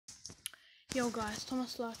Yo guys,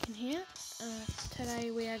 Thomas Larkin here.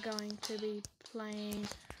 Today we are going to be playing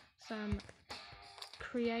some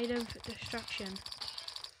creative destruction.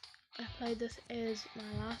 I played this as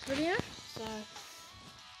my last video, so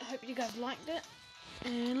I hope you guys liked it.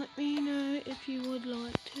 And let me know if you would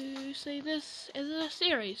like to see this as a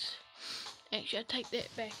series. Actually, I take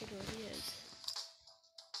that back, it already is.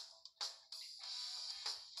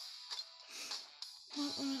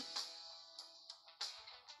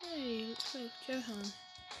 Hey, looks like Johan.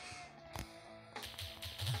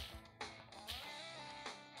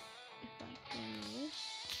 If I can English.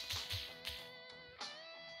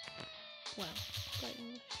 Wow, great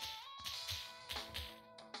English.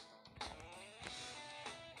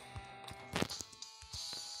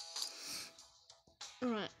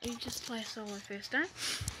 Alright, you just play solo first, eh?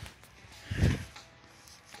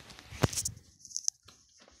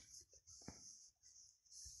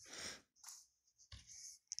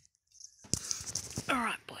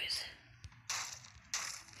 Alright, boys.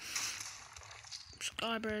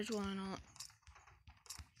 Skybridge, why not?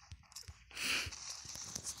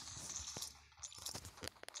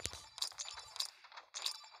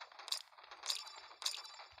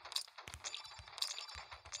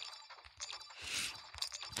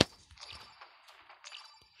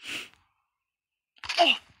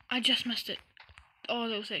 Oh! I just missed it. Oh,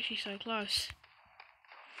 that was actually so close.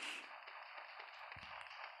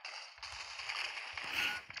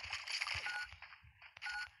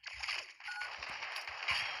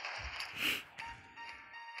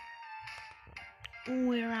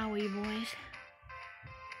 Where are we, boys?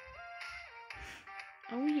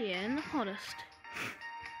 Oh yeah, in the hottest.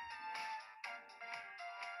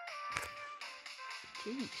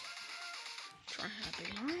 Jeez. Try how to be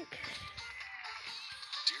like.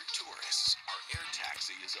 Dear tourists, our air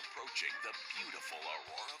taxi is approaching the beautiful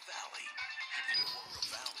Aurora Valley. The Aurora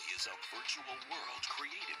Valley is a virtual world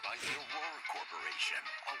created by the Aurora Corporation,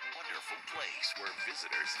 a wonderful place where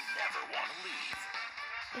visitors never want to leave.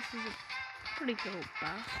 This is a pretty cool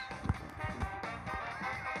bus.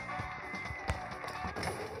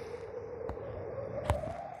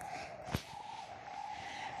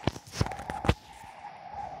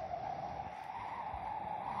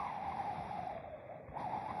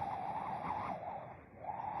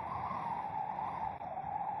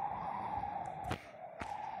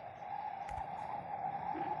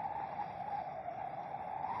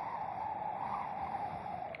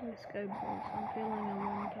 Let's go, boys. I'm feeling a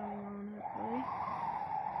wind coming on, hopefully.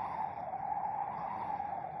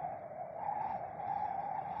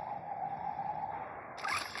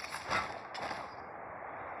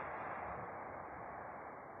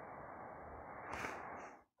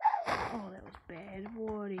 Oh, that was bad.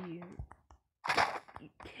 What are you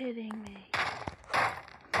kidding me?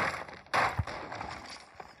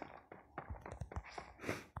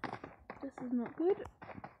 This is not good.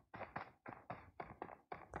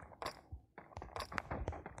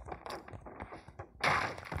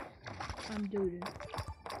 I'm dooted.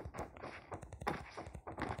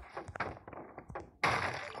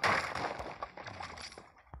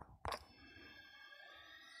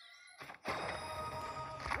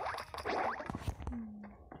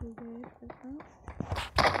 Too bad for that.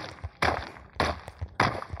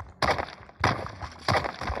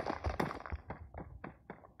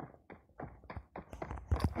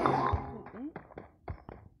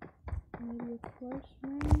 Maybe a close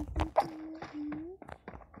range.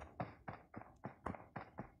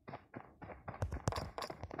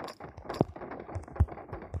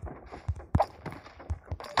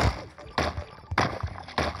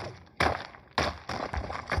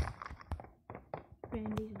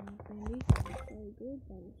 Bandies and bandies are so good,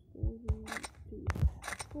 but it's 42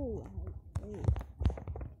 full HP.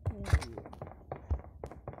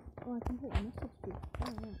 Oh, I completely missed this dude.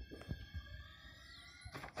 Oh, yeah.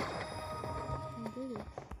 I did it.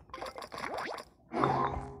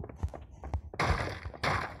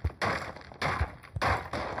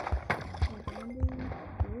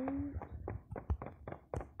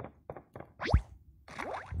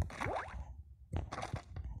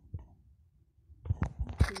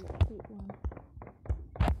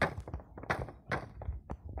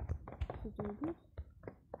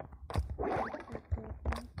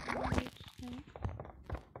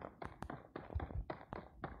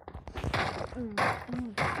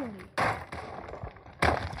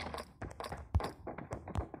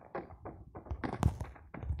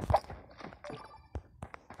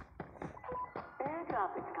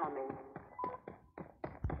 Airdrop is coming.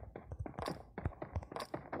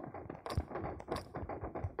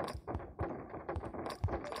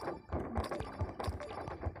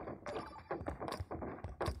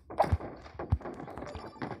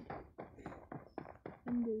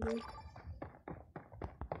 Valley.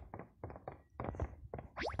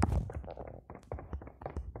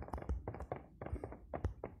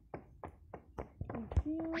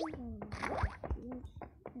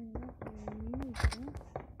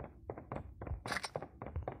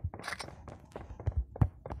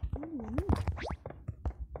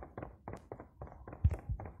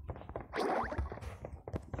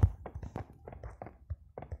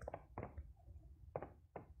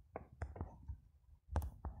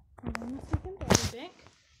 Hold on a second, I'll be back.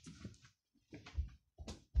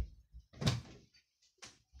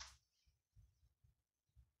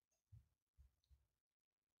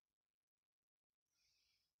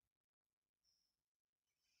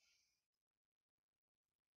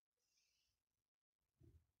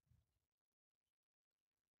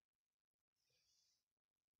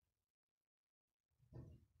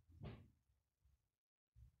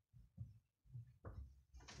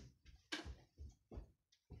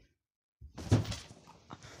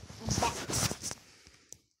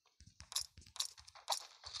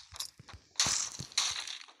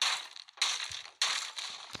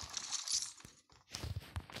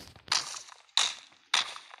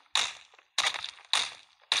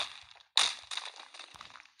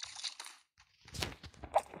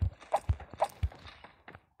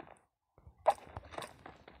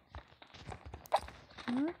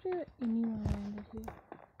 I'm not sure anyone landed here.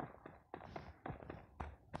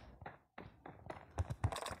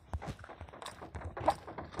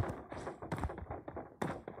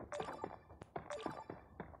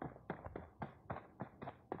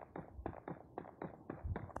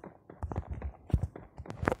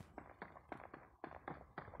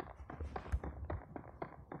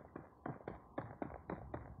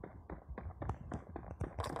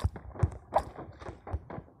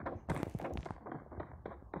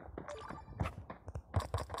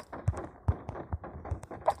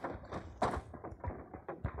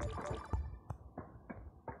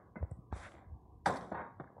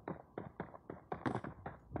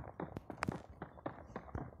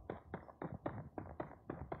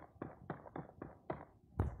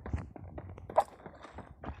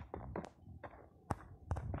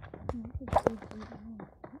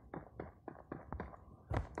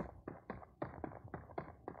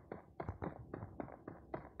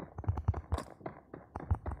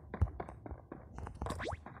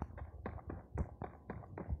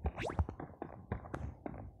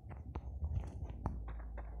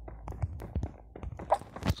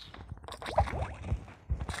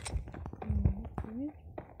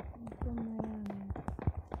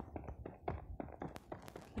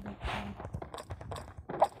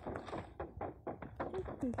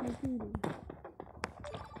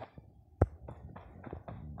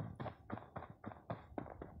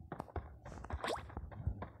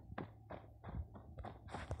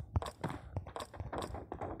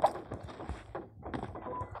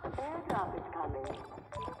 Airdrop is coming.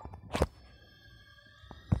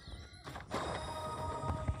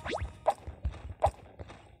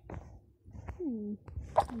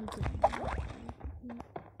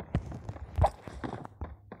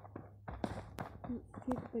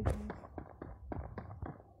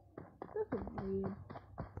 This is weird.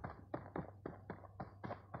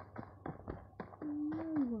 No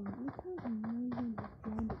one. Look how no one has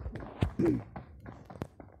joined it here.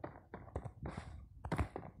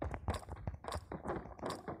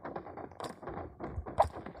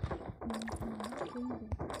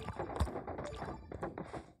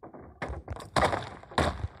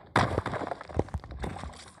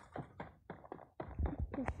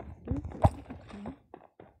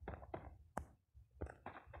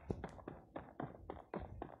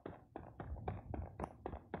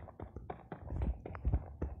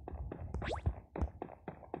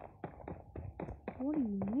 What do you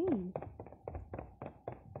mean?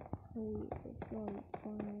 Oh, it's like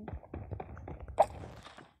fire.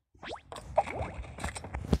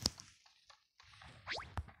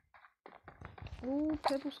 Oh,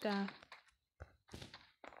 purple star.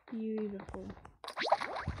 Beautiful.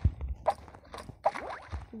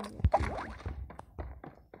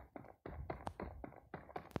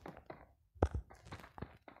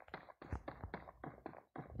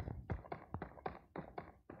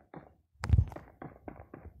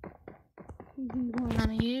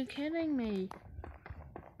 Are you kidding me?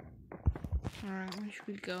 Alright, where should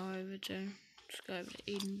we go over to? Let's go over to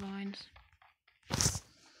Eden Vines.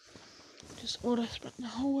 Just auto sprint the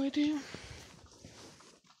whole way down.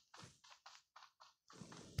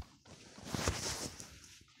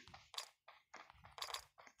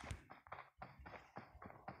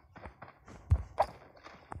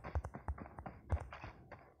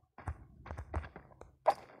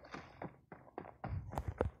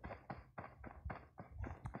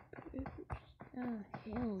 Oh,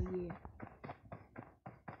 hell yeah.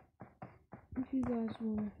 If you guys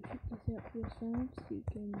want to check this out for yourselves, you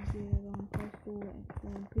can get it on Play Store and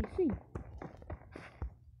on PC.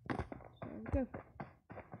 So go for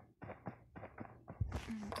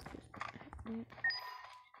it.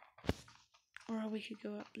 Or we could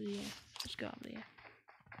go up there. Let's go up there.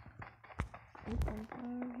 Over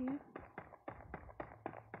here.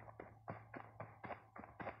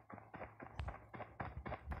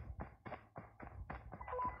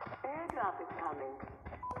 Airdrop is coming.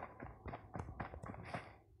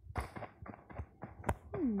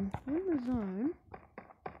 We're in the zone.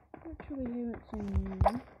 Actually, haven't seen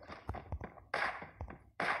anyone.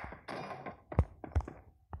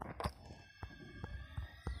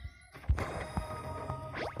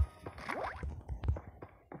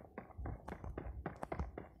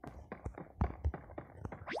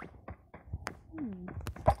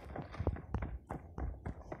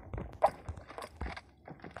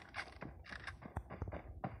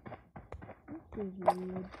 This is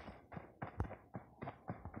weird.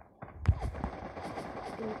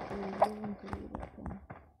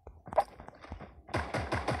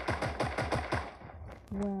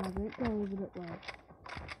 Wow, that guy was a bit low.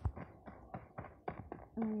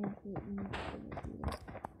 I absolutely not gonna do that.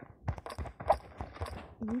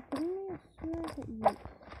 Are you kidding me? I swear that you...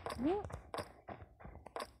 What?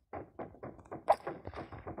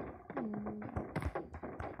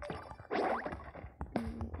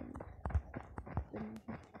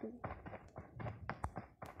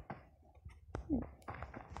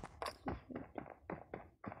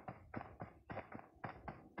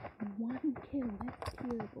 One kill, that's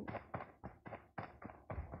terrible.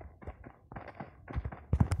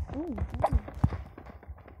 Oh, that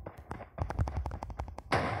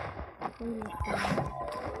she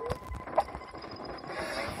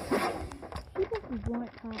was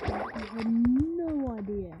right half and I had no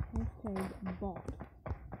idea. Hashtag bot.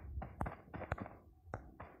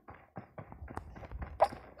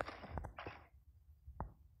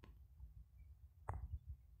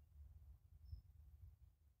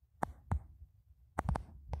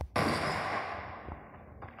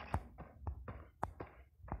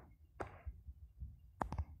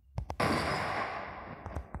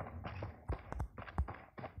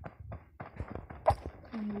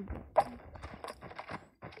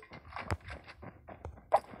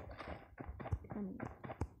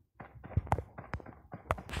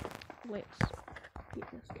 Let's get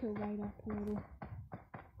this kill rate up a little.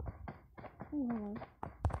 Oh,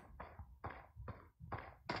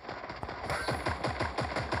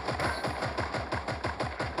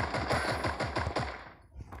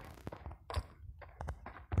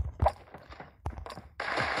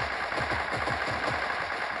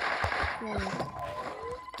 hello.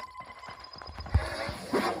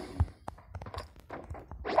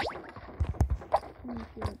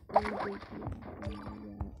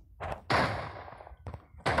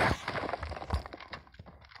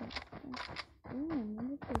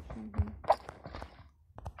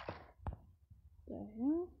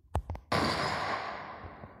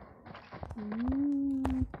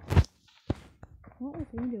 What was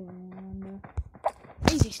he doing, I wonder?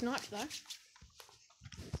 Easy snipe though.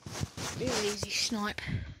 Very easy snipe.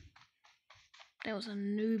 That was a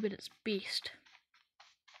noob at its best.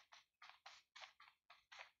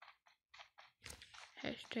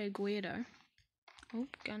 Hashtag weirdo. Oh,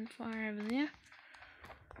 gunfire over there.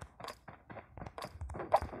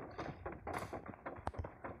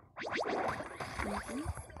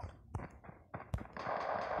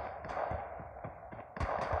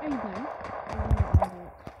 There you go.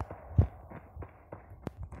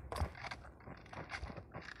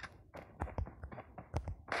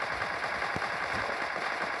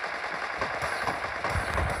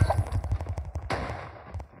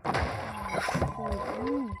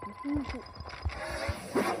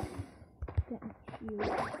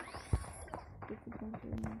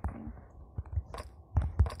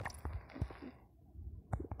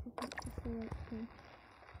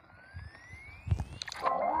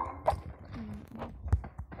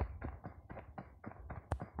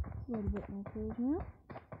 A little bit more kills now.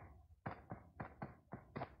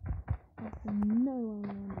 After no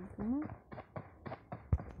unlanded fire.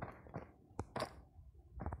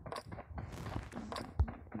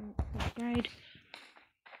 Upgrade.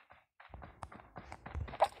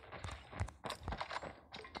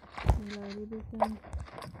 Reload everything.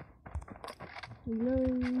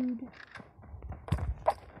 Reload.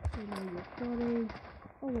 Reload your body.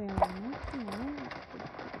 Oh, where am I?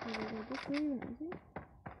 Just leaving it, is it?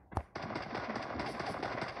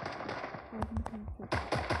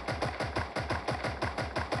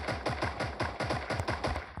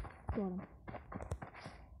 Got him.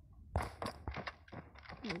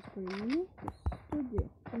 That was pretty easy. Just stood there.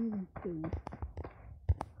 Didn't even food.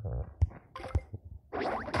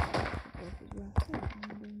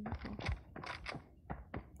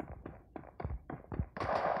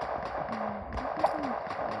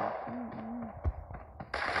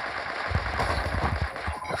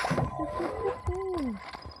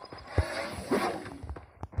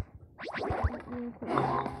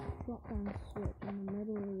 Drop down switch in the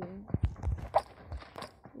middle of the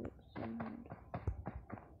works so hard.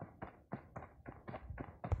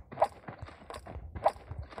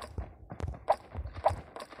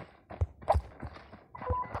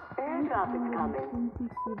 Airdrop is coming.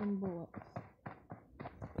 27 bullets.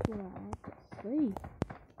 That's what I like to see.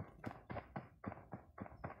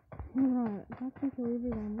 Right, if I can kill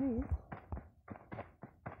everyone left,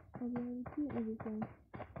 I'll be able to get everything.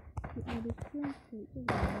 Get my best friend streaks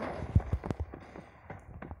everywhere.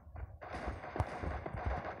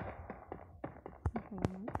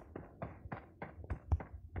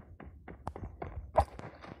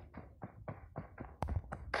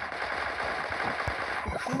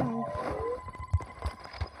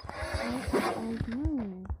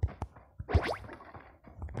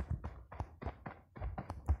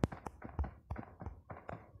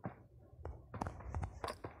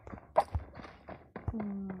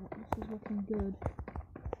 This is looking good.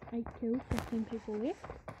 8 kills, 15 people left.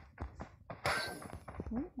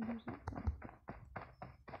 What? Where's that from?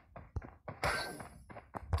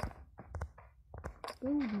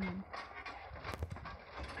 Goldman.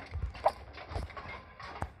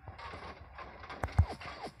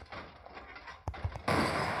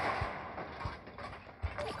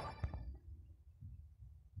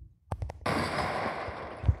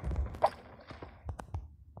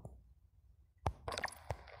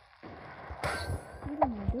 What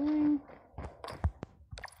am I doing?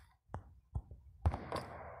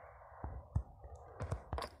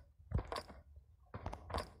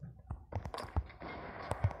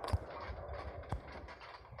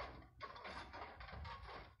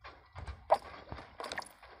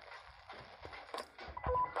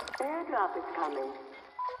 Airdrop is coming.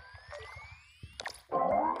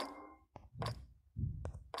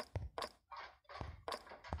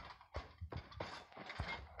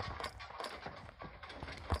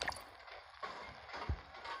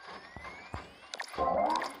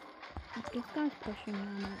 If this guy's pushing me, I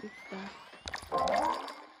might be stuck.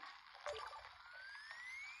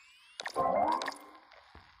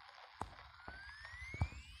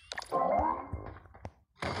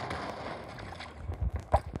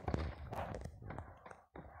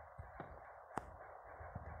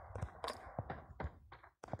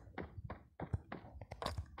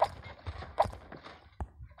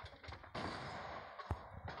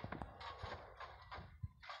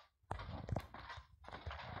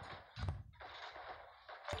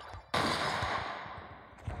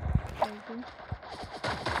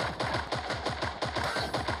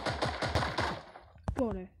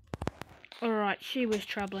 Got her. Alright, she was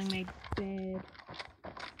troubling me bad.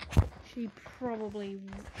 She probably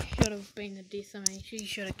should have been the death of me. She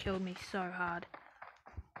should have killed me so hard.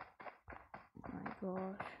 Oh my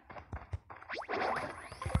gosh.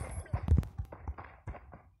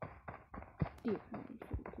 Definitely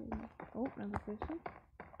should have killed me. Oh, another person.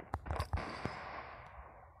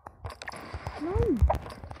 No!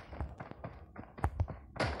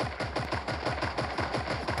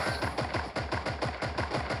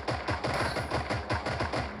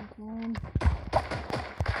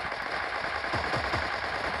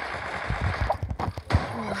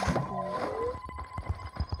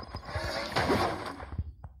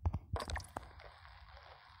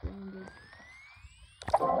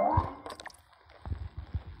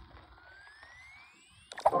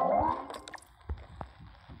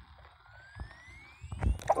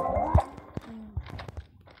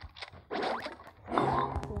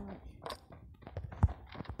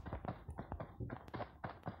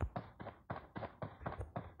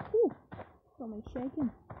 Got me shaking.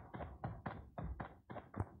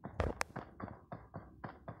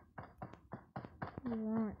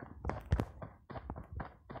 Right.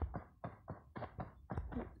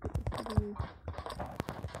 Let's get this video.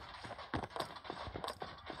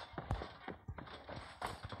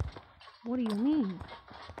 What do you mean?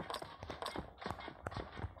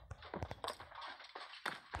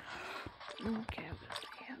 Okay, I'll just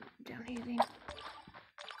stay down here then.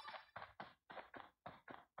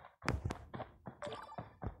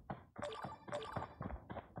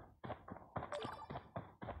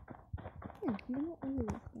 You're not over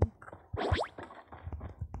this thing.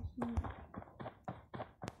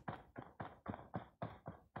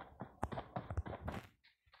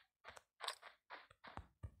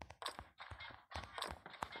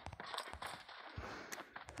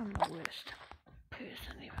 I'm the worst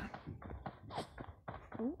person ever.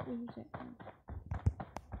 Oh, where's that from?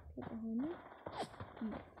 Get behind me.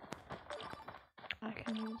 I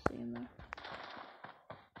can't even see him though.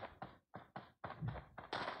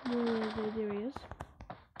 Where is he? There he is.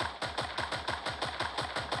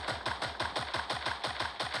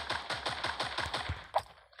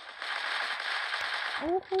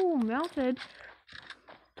 Oh, melted.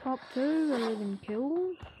 Top 2, 11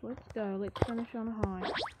 kills. Let's go. Let's finish on a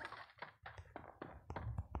high.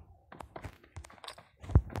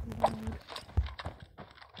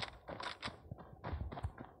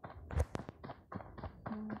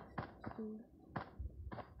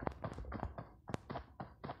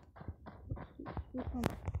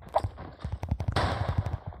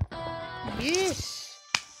 Yes!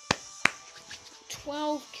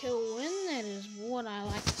 12 kill win, that is what I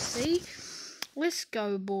like to see. Let's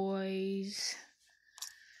go, boys.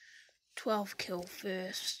 12 kill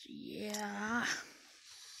first, yeah.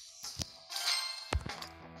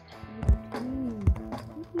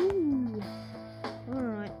 Woohoo!